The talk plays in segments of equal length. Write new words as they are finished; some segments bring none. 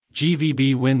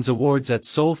GVB wins awards at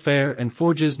Seoul Fair and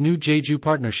forges new Jeju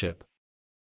partnership.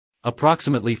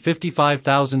 Approximately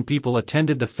 55,000 people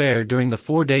attended the fair during the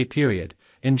 4-day period,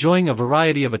 enjoying a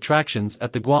variety of attractions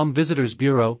at the Guam Visitors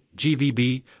Bureau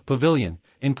 (GVB) pavilion,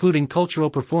 including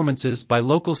cultural performances by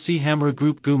local Sehamra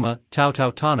group Guma, Tau Tau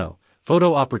Tano,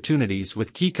 photo opportunities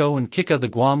with Kiko and Kika the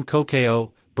Guam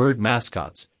Kokeo, bird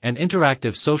mascots, and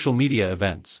interactive social media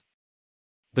events.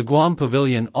 The Guam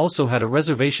Pavilion also had a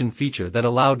reservation feature that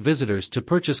allowed visitors to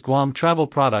purchase Guam travel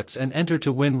products and enter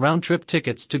to win round-trip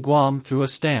tickets to Guam through a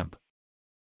stamp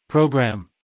program.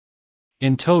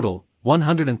 In total,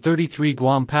 133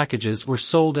 Guam packages were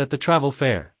sold at the travel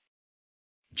fair.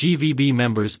 GVB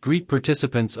members greet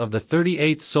participants of the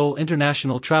 38th Seoul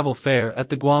International Travel Fair at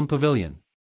the Guam Pavilion.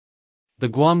 The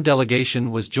Guam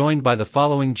delegation was joined by the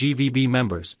following GVB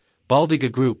members: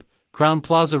 Baldiga Group, Crown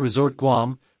Plaza Resort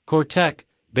Guam, Cortec,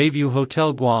 Bayview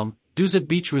Hotel Guam, Duzit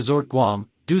Beach Resort Guam,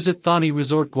 Duzit Thani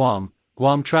Resort Guam,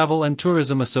 Guam Travel and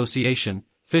Tourism Association,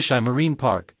 Fisheye Marine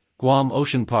Park, Guam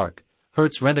Ocean Park,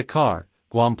 Hertz Rent-A-Car,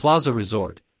 Guam Plaza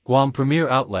Resort, Guam Premier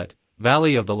Outlet,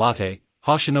 Valley of the Latte,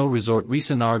 Hoshino Resort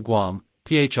Resenar Guam,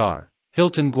 PHR,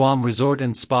 Hilton Guam Resort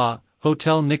and Spa,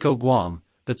 Hotel Nikko Guam,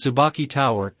 the Tsubaki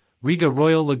Tower, Riga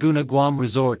Royal Laguna Guam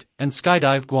Resort, and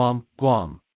Skydive Guam,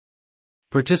 Guam.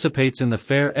 Participates in the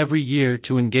fair every year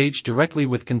to engage directly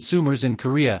with consumers in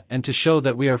Korea and to show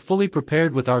that we are fully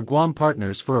prepared with our Guam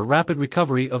partners for a rapid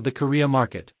recovery of the Korea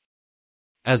market.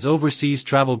 As overseas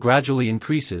travel gradually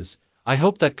increases, I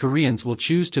hope that Koreans will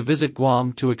choose to visit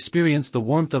Guam to experience the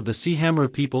warmth of the Sehamra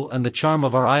people and the charm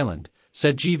of our island,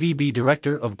 said GVB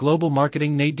Director of Global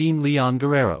Marketing Nadine Leon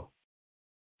Guerrero.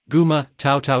 Guma,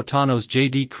 Tau Tau Tano's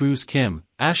J.D. Cruz Kim,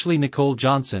 Ashley Nicole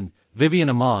Johnson, Vivian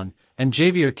Amon, and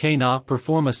Javier K. Na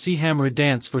perform a Sehamra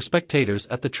dance for spectators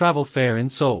at the travel fair in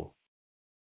Seoul.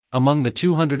 Among the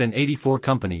 284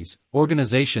 companies,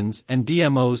 organizations, and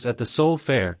DMOs at the Seoul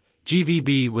Fair,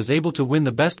 GVB was able to win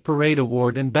the Best Parade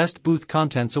Award and Best Booth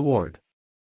Contents Award.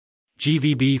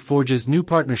 GVB forges new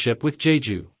partnership with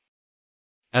Jeju.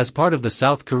 As part of the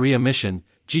South Korea mission,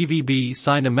 GVB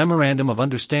signed a Memorandum of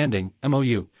Understanding,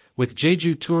 MOU, with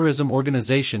Jeju Tourism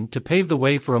Organization to pave the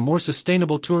way for a more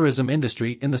sustainable tourism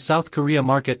industry in the South Korea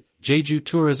market. Jeju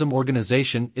Tourism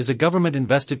Organization is a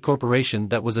government-invested corporation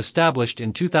that was established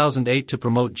in 2008 to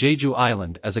promote Jeju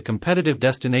Island as a competitive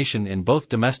destination in both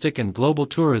domestic and global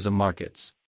tourism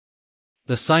markets.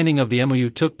 The signing of the MOU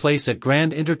took place at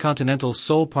Grand Intercontinental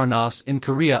Seoul Parnas in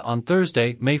Korea on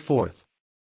Thursday, May 4.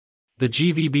 The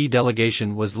GVB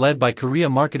delegation was led by Korea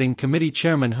Marketing Committee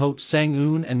Chairman Ho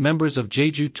Sang-eun, and members of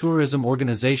Jeju Tourism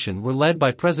Organization were led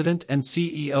by President and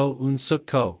CEO Eun Suk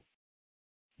Ko.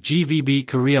 GVB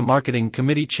Korea Marketing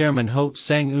Committee Chairman Ho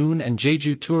Sang-eun and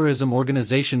Jeju Tourism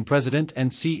Organization President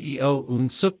and CEO Eun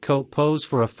Suk Ko pose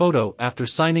for a photo after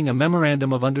signing a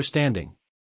Memorandum of Understanding.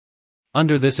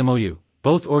 Under this MOU,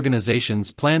 both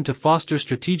organizations plan to foster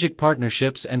strategic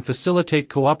partnerships and facilitate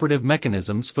cooperative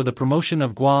mechanisms for the promotion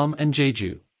of Guam and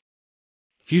Jeju.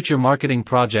 Future marketing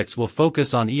projects will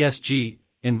focus on ESG,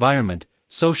 environment,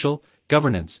 social,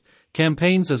 governance,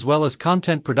 campaigns as well as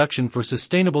content production for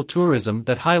sustainable tourism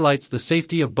that highlights the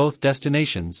safety of both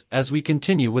destinations. As we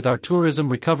continue with our tourism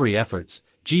recovery efforts,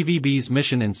 GVB's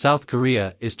mission in South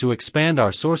Korea is to expand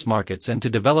our source markets and to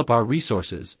develop our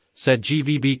resources, said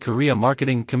GVB Korea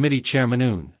Marketing Committee Chairman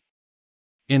Eun.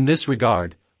 In this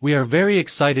regard, we are very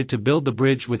excited to build the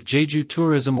bridge with Jeju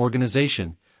Tourism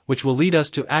Organization, which will lead us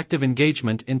to active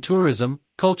engagement in tourism,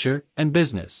 culture, and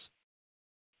business.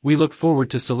 We look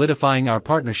forward to solidifying our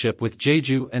partnership with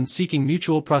Jeju and seeking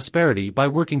mutual prosperity by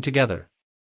working together.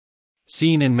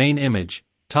 Seen in main image,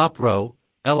 top row,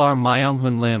 Lr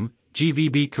Myonghun Lim,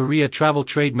 GVB Korea Travel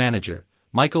Trade Manager,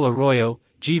 Michael Arroyo,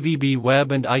 GVB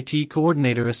Web and IT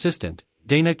Coordinator Assistant,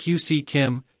 Dana QC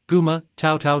Kim, Guma,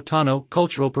 Tau Tau Tano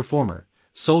Cultural Performer,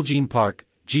 Soljin Park,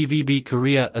 GVB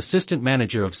Korea Assistant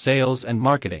Manager of Sales and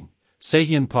Marketing,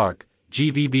 Sehyun Park,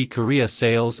 GVB Korea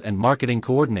Sales and Marketing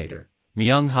Coordinator,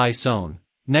 Myung Hai Son,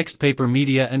 Next Paper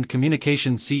Media and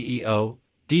Communications CEO,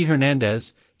 D.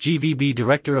 Hernandez, GVB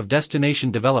Director of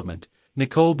Destination Development,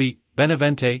 Nicole B.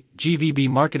 Benavente, GVB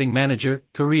Marketing Manager,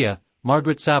 Korea,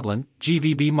 Margaret Sablin,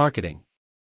 GVB Marketing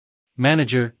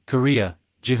Manager, Korea,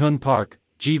 Jihun Park,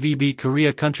 GVB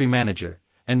Korea Country Manager,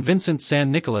 and Vincent San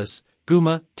Nicolas,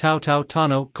 Guma, Tau Tau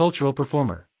Tano Cultural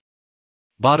Performer.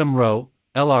 Bottom row,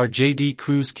 LRJD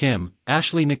Cruz Kim,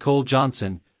 Ashley Nicole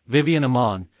Johnson, Vivian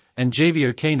Amon, and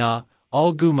Javier K. Na,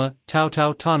 all Guma, Tau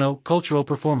Tau Tano Cultural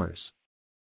Performers.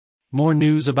 More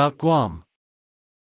news about Guam.